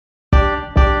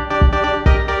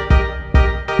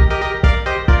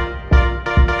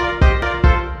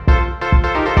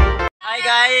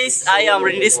guys, I am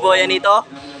Rindis Boyanito.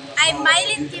 I'm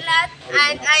Mylene Kilat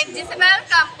and I'm Jisabel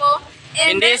Campo.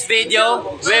 In this video,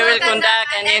 we will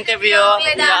conduct an interview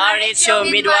with the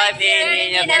RHO midwife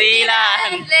in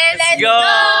Inatilan. Let's go!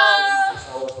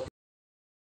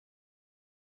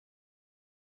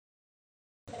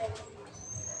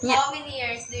 How many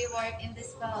years do you work in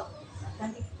this field?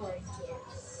 24 years.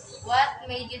 What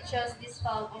made you choose this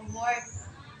field of work?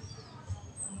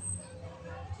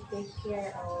 To take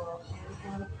care of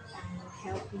and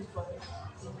help people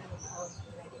in need of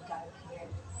medical care.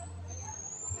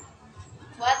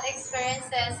 What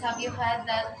experiences have you had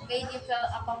that made you feel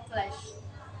accomplished?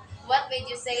 What made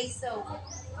you say so?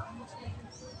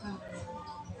 Um,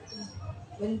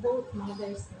 when both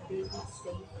mothers and babies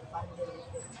safe upon delivery.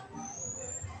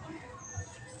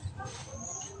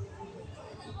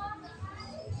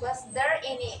 Was there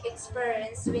any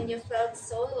experience when you felt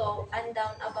so low and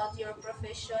down about your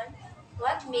profession?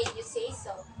 What made you say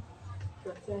so?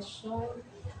 Profession,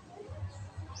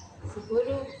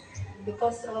 siguro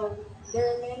because of there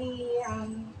are many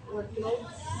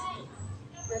workloads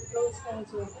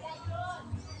comes with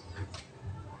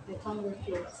the come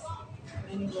workloads,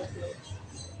 many workloads.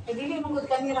 Eh, dili mo gud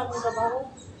kanira mong trabaho,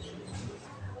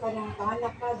 kanang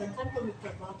paanak ka, daghan ko may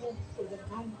trabaho, so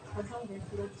daghan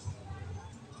workloads.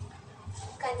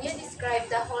 Can you describe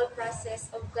the whole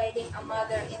process of guiding a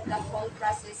mother in the whole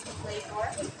process of labor?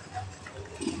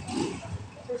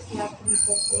 First, you have to be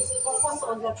focused. Focus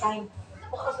all the time.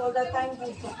 Focus all the time.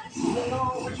 You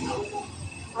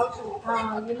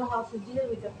know how to deal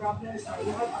with the problems.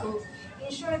 You have to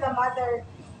ensure the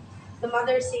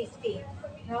mother's safety.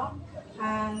 You know,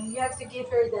 and you have to give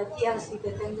her the TLC,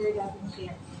 the tender loving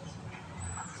care,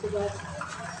 so that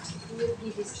you will be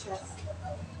distressed.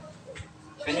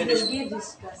 Can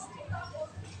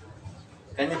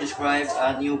you describe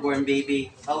a newborn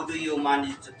baby? How do you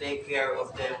manage to take care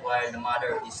of them while the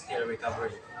mother is still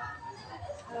recovering?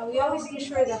 We always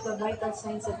ensure that the vital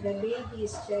signs of the baby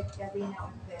is checked every now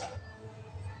and then.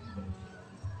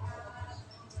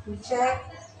 We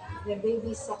check if the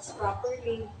baby sucks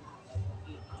properly.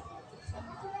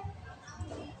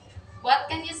 What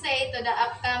can you say to the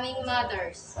upcoming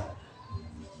mothers?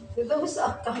 To those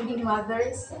upcoming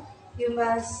mothers, you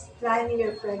must plan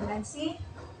your pregnancy,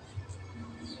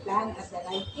 plan at the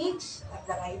right age, at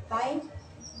the right time.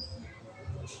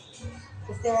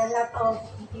 Because there are a lot of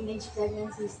teenage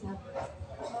pregnancies now.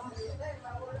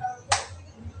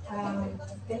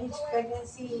 Teenage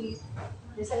pregnancy,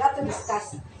 there's a lot to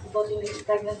discuss about teenage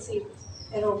pregnancy.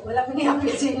 Pero wala mo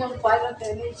ni-apply sa inyong paano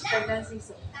teenage pregnancy.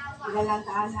 So, wala lang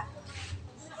taana.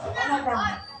 So, ano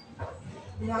lang,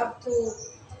 you have to,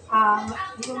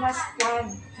 you must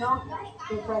plan, no?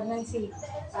 Your pregnancy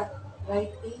at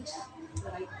right age, the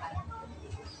right time.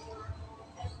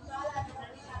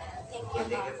 Thank you.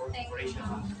 Thank you for information.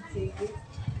 Thank you.